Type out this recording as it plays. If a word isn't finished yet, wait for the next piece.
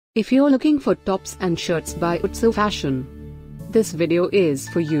If you're looking for tops and shirts by Utsav Fashion, this video is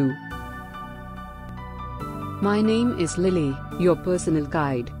for you. My name is Lily, your personal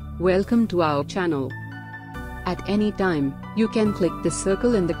guide. Welcome to our channel. At any time, you can click the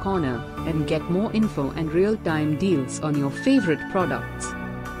circle in the corner and get more info and real-time deals on your favorite products.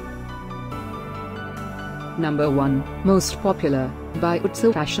 Number 1, Most Popular, by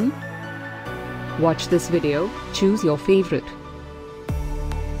Utsav Fashion. Watch this video, choose your favorite.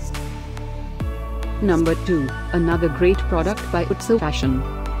 Number 2, another great product by Utsav Fashion.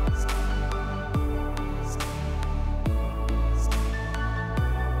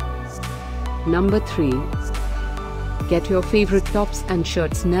 Number 3. Get your favorite tops and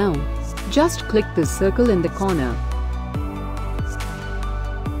shirts now. Just click the circle in the corner.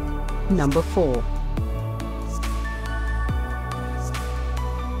 Number 4.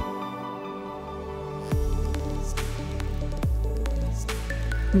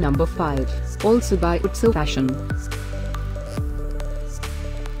 Number 5, also by Utsav Fashion.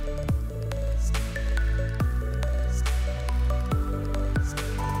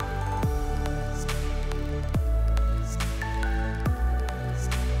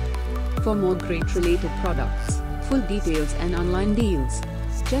 For more great related products, full details and online deals,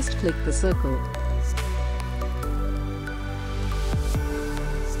 just click the circle.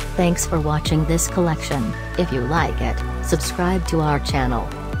 Thanks for watching this collection. If you like it, subscribe to our channel.